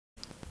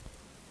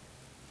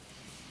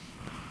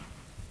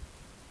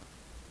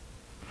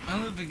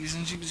piggies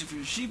and sheep for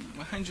your sheep.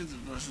 Behind you, the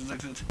blessed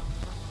exit.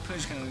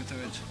 Please can we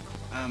through it.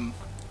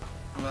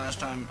 The last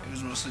time it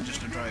was mostly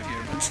just a drive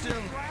here, but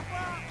still,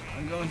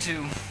 I'm going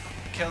to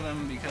kill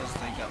them because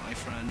they got my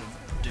friend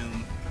of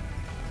doom.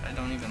 I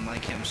don't even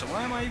like him, so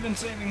why am I even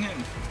saving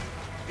him?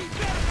 This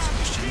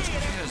question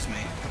confused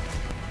me.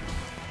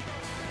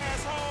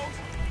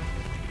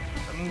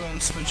 I'm going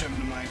to switch over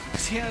to Mike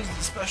because he has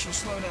the special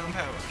slowdown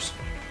powers.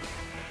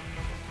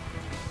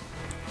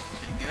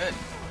 Okay, good.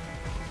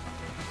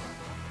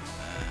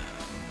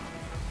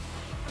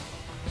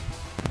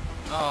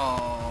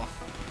 Oh,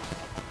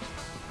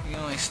 you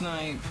can only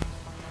snipe.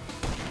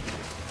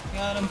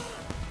 Got him. Is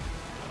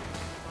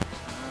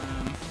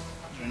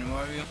there any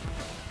more of you?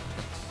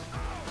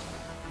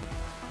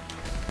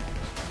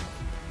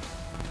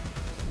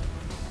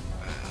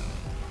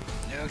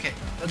 Okay,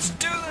 let's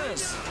do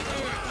this!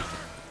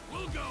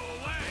 We'll go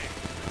away!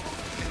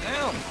 Get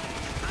down!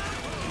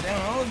 Get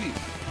down, all of you!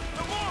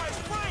 Lamar is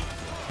right!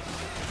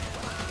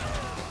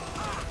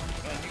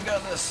 You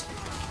got this!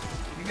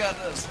 You got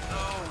this!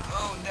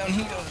 Oh, down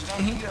he goes,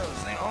 down he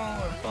goes! They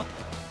all are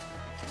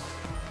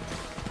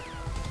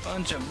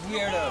bunch of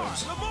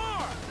weirdos!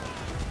 Lamar!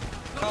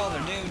 Call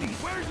their duty!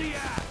 Where's he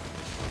at?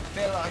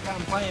 Feel like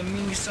I'm playing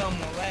me some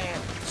of that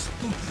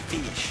spooky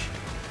fish.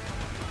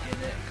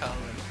 Get it? Call it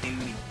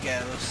duty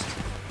ghost.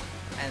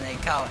 And they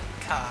call it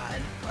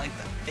cod, like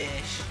the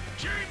fish.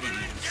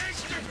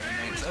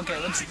 Idiots. Okay,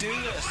 let's do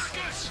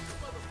this.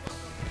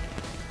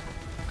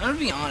 I'm gonna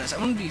be honest. I'm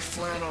gonna be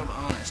flat out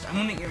honest. I'm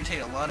gonna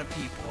irritate a lot of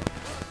people.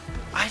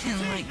 I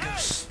didn't like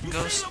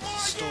Ghost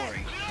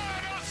Story.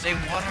 They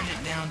watered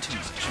it down too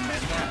much, and by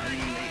that I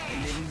mean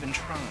they didn't even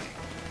try.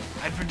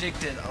 I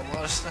predicted a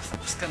lot of stuff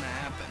that was gonna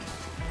happen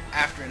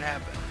after it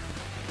happened.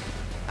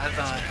 I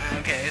thought,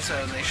 okay,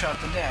 so they shot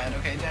the dad.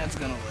 Okay, dad's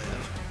gonna live.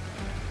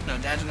 No,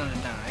 dad's gonna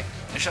die.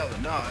 They shot the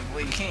dog.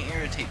 Well, you can't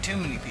irritate too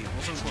many people,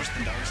 so of course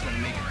the dog's gonna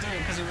make it through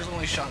because he was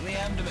only shot in the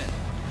abdomen.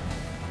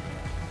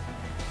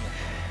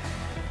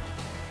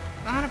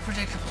 A lot of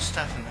predictable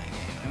stuff in that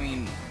game. I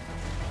mean,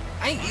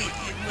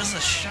 it was a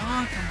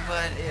shock,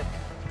 but it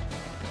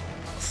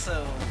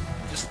also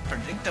just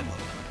predictable.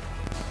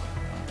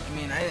 I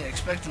mean, I didn't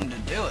expect them to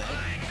do it,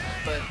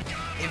 but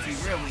if you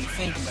really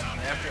think about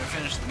it, after I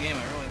finished the game,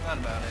 I really thought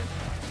about it.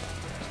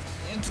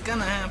 It's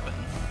gonna happen.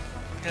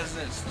 Because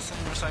it's the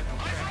same recycled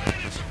crap.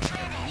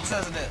 It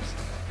says it is.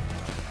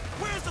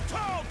 Where's the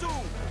tall dude?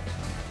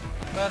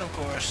 But of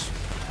course,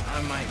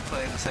 I might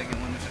play the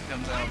second one if it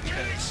comes out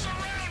because,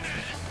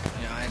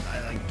 you know,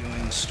 I like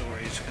doing the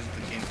stories because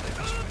the gameplay of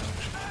the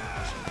stories.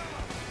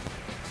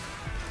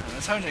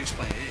 It's hard to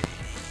explain.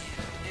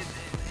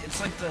 It's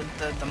like the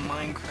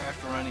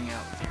Minecraft running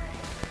out theory.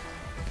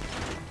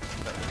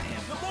 But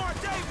Lamar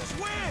Davis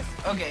wins!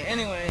 okay,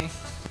 anyway.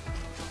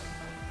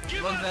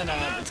 Look that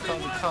up. It's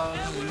called the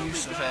cause and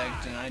use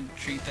effect, and I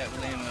treat that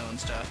with ammo and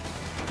stuff.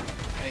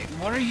 Hey,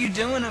 what are you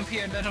doing up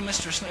here, little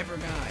Mr. Sniper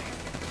guy?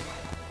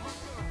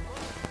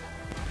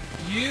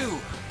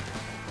 You!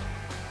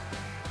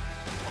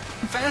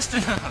 Fast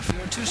enough!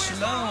 You're too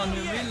slow on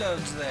your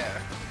reloads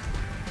there.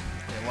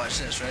 Okay, watch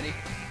this. Ready?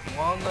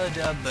 Walla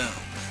da boom.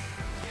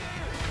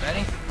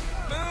 Ready?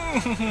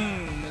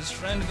 Boom! His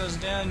friend goes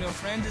down. Your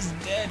friend is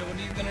dead. What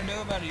are you gonna do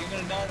about it? You're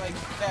gonna die like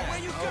that.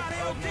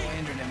 Oh, no, I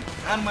injured him.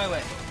 Out of my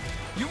way.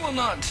 You will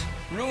not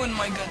ruin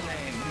my good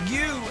name.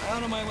 You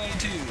out of my way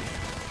too.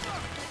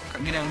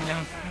 Get down, get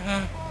down.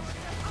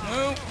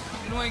 No,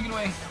 get away, get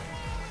away.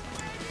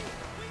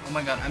 Oh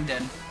my god, I'm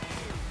dead.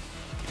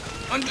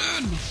 I'm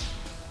dead.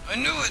 I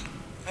knew it.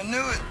 I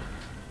knew it.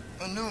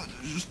 I knew it.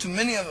 There's just too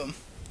many of them.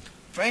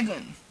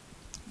 Franklin,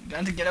 you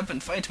got to get up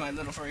and fight my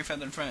little furry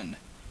feathered friend.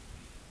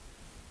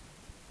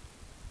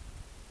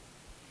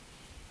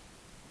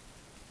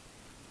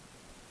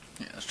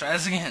 Yeah, let's try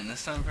this again.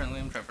 This time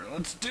apparently I'm Trevor.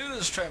 Let's do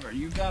this, Trevor.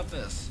 You got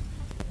this.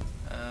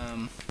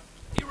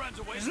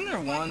 Isn't there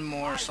one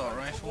more assault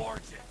rifle?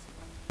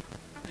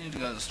 I need to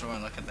go to the store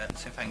and look at that and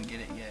see if I can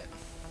get it yet.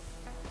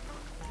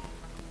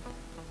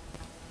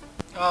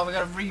 Oh, we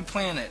gotta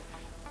replant it.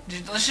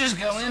 Dude, let's just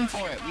go in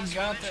for it. We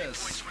got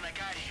this.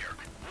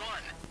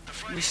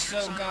 We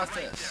so got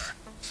this.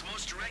 It's the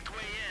most direct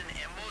way in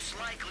and most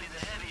likely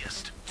the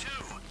heaviest. 2,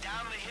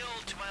 down the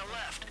hill to my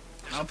left.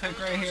 I'll pick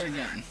right here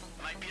again.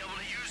 Might be able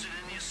to use it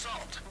in the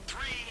assault. 3,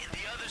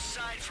 the other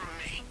side from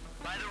me,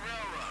 by the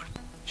railroad.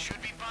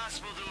 Should be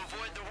possible to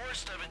avoid the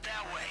worst of it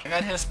that way. I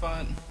got his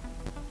spot.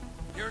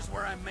 Here's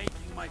where I'm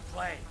making my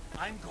play.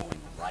 I'm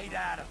going right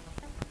at him.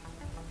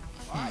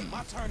 Alright,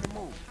 my turn to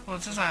move. Well,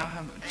 it says I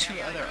have 2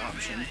 other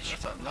options.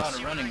 That's a lot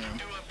of running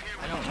room.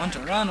 I don't want to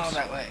run all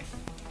that way.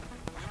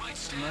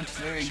 I'm not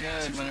very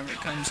good whenever it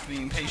comes to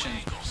being patient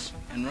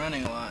and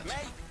running a lot.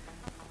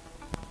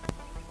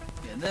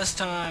 Yeah, this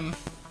time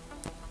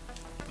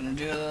I'm gonna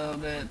do a little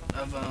bit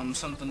of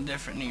something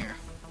different here.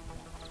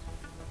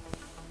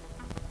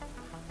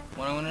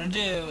 What I'm gonna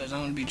do is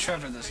I'm gonna be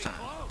Trevor this time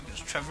because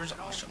Trevor's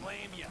awesome.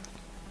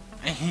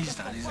 And he's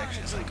not. He's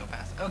actually a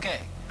psychopath.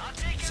 Okay,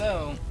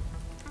 so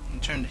I'm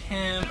gonna turn to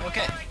him.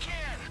 Okay,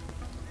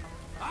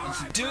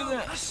 let's do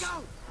this.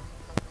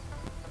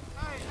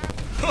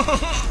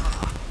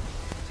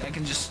 I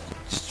can just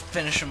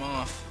finish him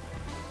off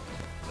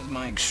with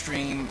my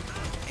extreme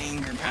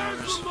anger powers.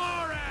 Where's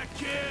Lamar at,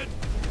 kid?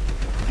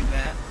 Like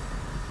that.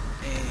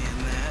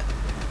 And that.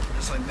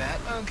 Just like that.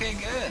 Okay,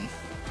 good.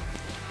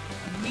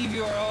 I believe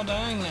you are all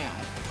dying now.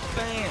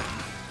 Bam.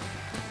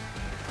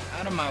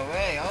 Out of my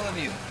way, all of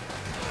you.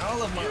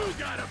 All of my... You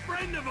got a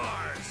friend of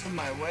ours. Out of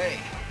my way.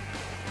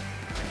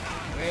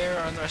 Where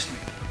are the rest of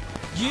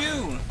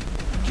you?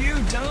 You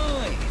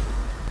die!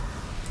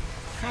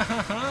 Ha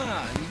ha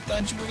ha! You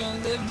thought you were gonna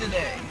live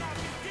today.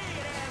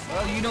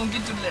 Well, you don't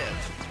get to live.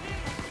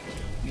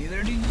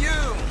 Neither do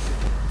you!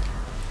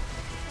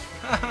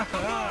 Ha ha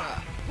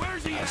ha!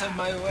 Where's he Out at? of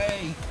my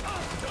way!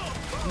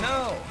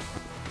 No!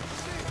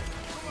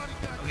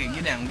 Okay,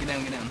 get down, get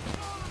down, get down.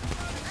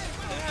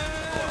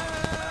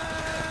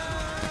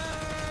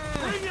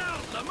 Bring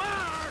out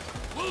Lamar.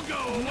 We'll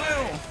go away.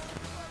 No!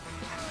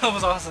 That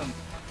was awesome.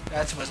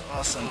 That was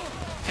awesome.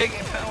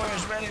 Piggy Power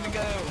is ready to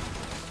go.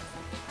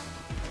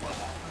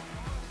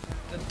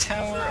 The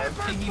Tower of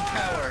Piggy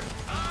Power.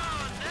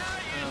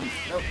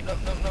 Nope.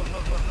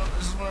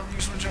 This is whenever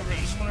you switch over.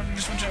 This is whenever you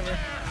switch over.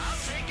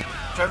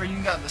 Trevor,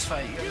 you got this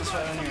fight. You got this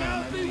fight on your own.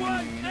 I believe in you,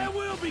 you know. That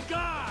will be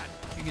God.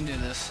 You can do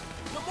this.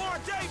 Lamar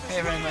Davis. Hey,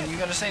 everyone, you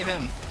gotta save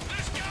him.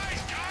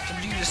 It's up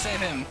to you to save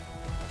him.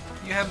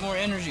 You have more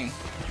energy.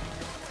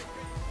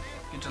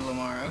 Get to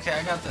Lamar. Okay,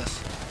 I got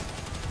this.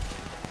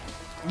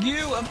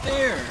 You up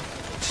there!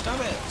 Stop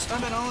it!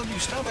 Stop it, all of you!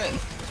 Stop it!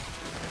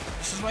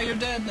 This is why you're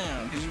dead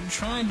now, because you're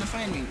trying to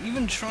fight me.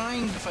 Even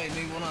trying to fight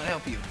me will not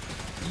help you.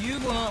 You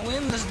will not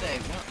win this day.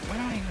 Where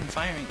am I even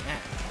firing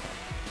at?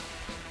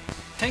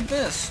 Take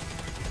this!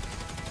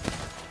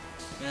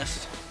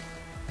 Missed.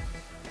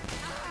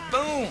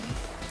 Boom!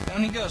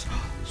 Down he goes.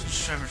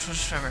 Switch Trevor,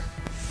 switch Trevor.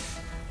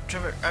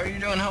 Trevor, how are you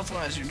doing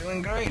health-wise? You're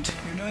doing great.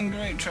 You're doing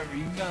great, Trevor.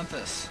 You got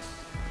this.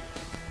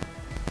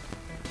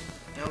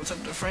 Now it's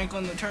up to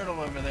Franklin the Turtle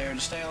over there to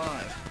stay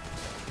alive.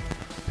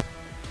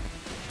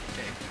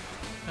 Okay.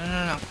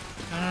 No.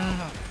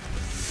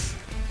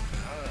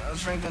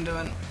 How's Franklin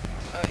doing?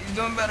 He's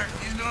doing better.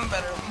 He's doing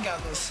better. We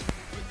got this.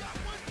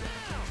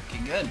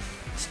 Okay, good.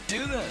 Let's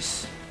do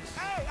this.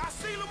 Hey, I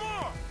see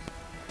Lamar.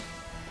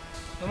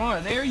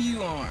 Lamar, there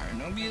you are.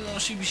 Don't be a little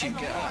sheepy sheep.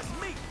 Get up. That's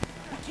me.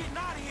 We're getting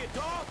out of here,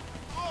 dog.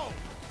 Oh,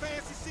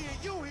 fancy seeing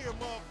you here,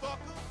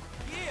 motherfucker.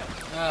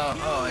 Yeah.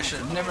 Oh, I should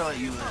have never let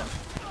you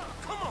live.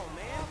 Come on,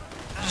 man.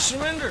 Just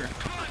surrender.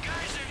 Come on,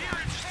 guys, they're here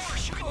in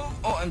force. You can...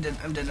 Oh, I'm dead.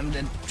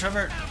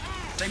 Trevor,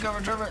 take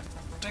over, Trevor.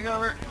 Take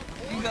over.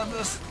 You got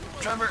this.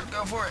 Trevor,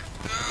 go for it.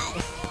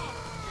 Go.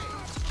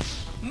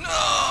 No!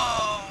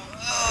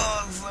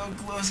 Oh, so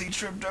close. He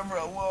tripped over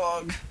a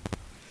log.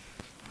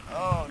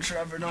 Oh,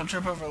 Trevor, don't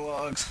trip over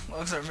logs.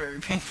 Logs are very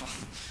painful.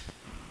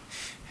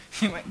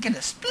 You might get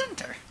a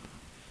splinter.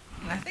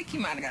 And I think you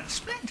might have got a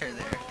splinter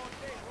there.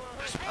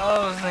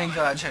 Oh, thank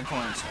God,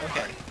 checkpoints.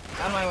 Okay,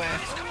 out of my way.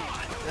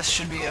 This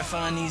should be a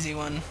fun, easy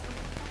one.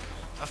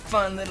 A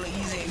fun, little,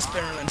 easy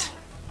experiment.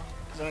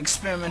 Because I'm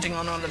experimenting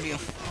on all of you.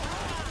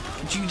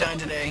 But you die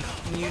today,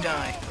 and you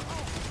die.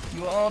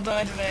 You all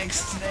die today,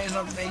 because today's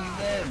not the day you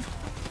live.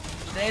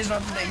 Today's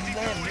not the day you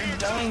live. You're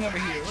dying over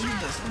here. Look at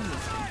this. Look at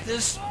this. If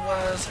this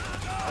was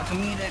a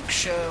comedic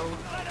show,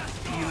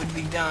 you would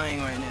be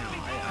dying right now.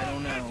 I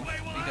don't know,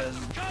 because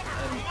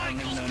I don't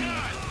even know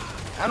anymore.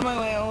 Out of my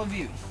way, all of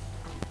you.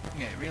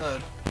 Okay,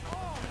 reload.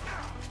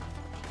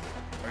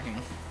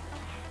 Working.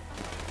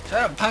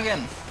 Shut up,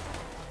 pumpkin!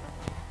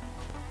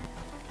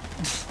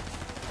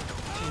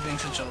 She's being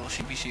such a little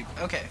sheepy sheep.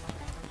 Okay.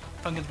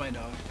 Pumpkin's my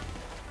dog.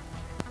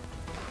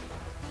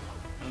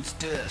 Let's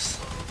do this.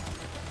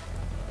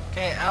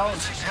 Okay, out.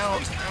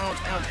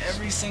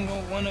 Every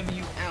single one of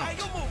you out. Hey,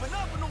 you're moving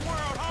up in the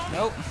world, homie.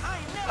 Nope. I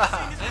ain't never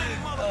seen this many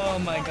motherfuckers. Oh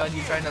my God,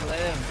 you tried to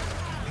live.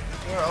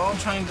 We're all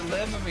trying to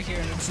live over here,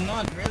 and it's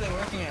not really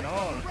working at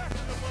all.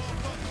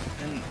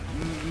 And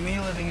me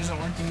living isn't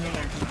working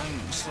either, because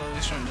I'm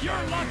slowly starting to You're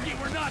die over lucky here.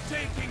 we're not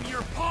taking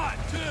your pot,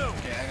 too.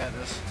 Okay, I got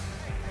this.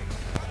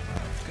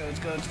 Let's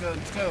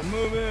go.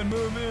 Move in.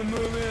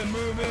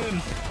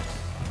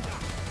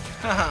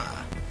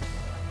 Haha.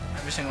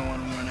 Every single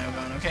one of them are now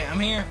gone. Okay, I'm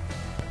here.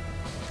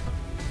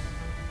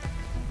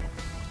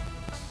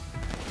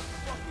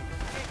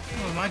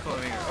 Oh, Michael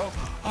over here.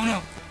 Oh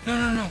no.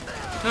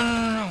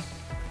 No.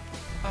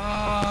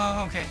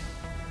 Oh, okay.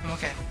 I'm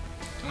okay.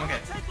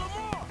 Take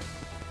Lamar.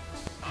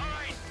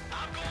 Alright,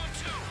 I'm going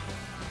too.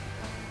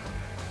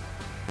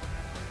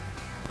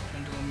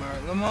 Turn to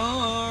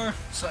Lamar,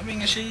 stop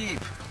being a sheep.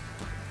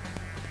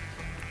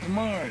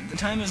 Lamar, the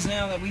time is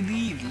now that we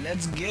leave.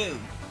 Let's go.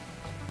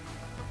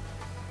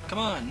 Come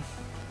on.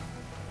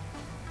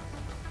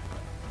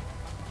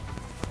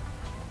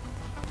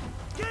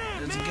 Yeah,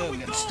 Let's man, go. We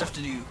got stuff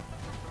to do.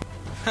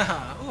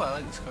 Haha. Oh, I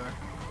like this car.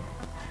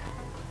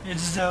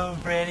 It's so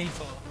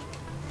beautiful.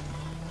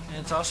 And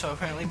it's also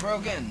apparently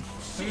broken.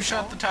 Who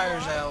shot the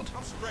tires out?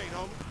 I'm straight,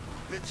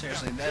 homie.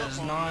 Seriously, that is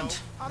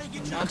not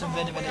a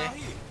very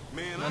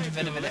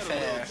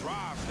fair.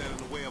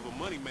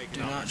 Do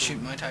not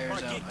shoot my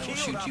tires out. I will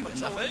shoot you in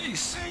the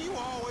face. Man, you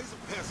always a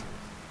peasant.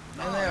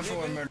 And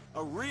therefore murder.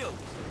 A real.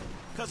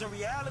 Because in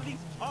reality,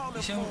 all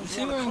the See fools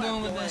where I'm wanna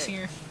going clap with your this ass.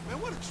 here? Man,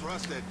 what a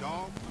trust that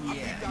dog. I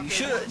Yeah, peeped out you that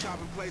should. wood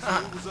chopping place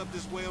when we was up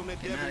this way on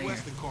that Get outta Devin here.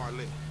 Western car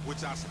lit,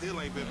 which I still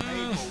ain't been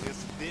paid for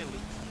incidentally.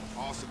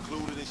 All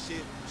secluded and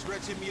shit.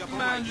 Stretch hit me up, I'm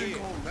like, yeah,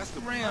 Magical that's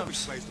the ramps.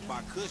 perfect place to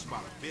buy kush by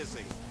the fence.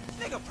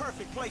 Nigga,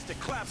 perfect place to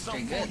clap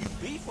something good. for you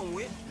beefing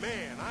with.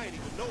 Man, I ain't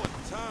even know at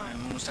the time.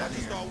 I'm almost I outta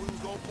just here. thought we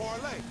was gonna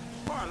parlay.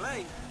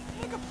 Parlay?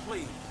 Nigga,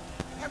 please.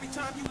 Every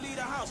time you leave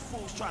the house,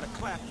 fools try to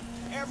clap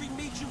you. Every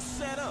meet you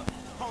set up,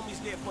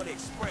 homies there for the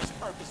express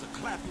purpose of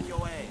clapping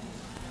your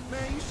ass.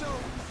 Man, you sure?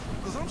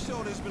 Because I'm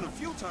sure there's been a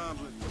few times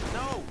with...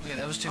 No. Okay,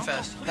 that was too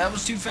fast. That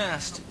was too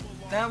fast.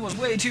 That was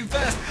way too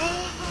fast.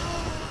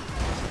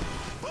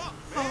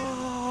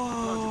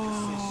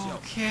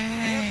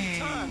 Okay.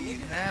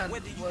 That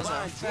was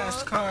a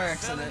fast car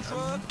accident.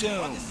 I'm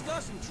doomed.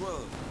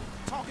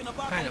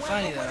 Kinda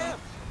funny though.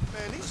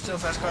 Man, these Still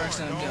fast car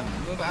accident. I'm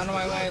doomed. Move out of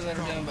my way,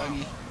 little doom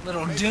buggy.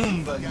 Little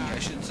doom buggy, I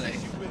should say.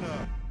 you've been,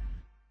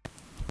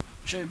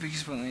 Show your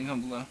pickies, put the link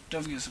down below.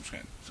 Don't forget to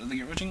subscribe. So thank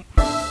you for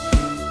watching.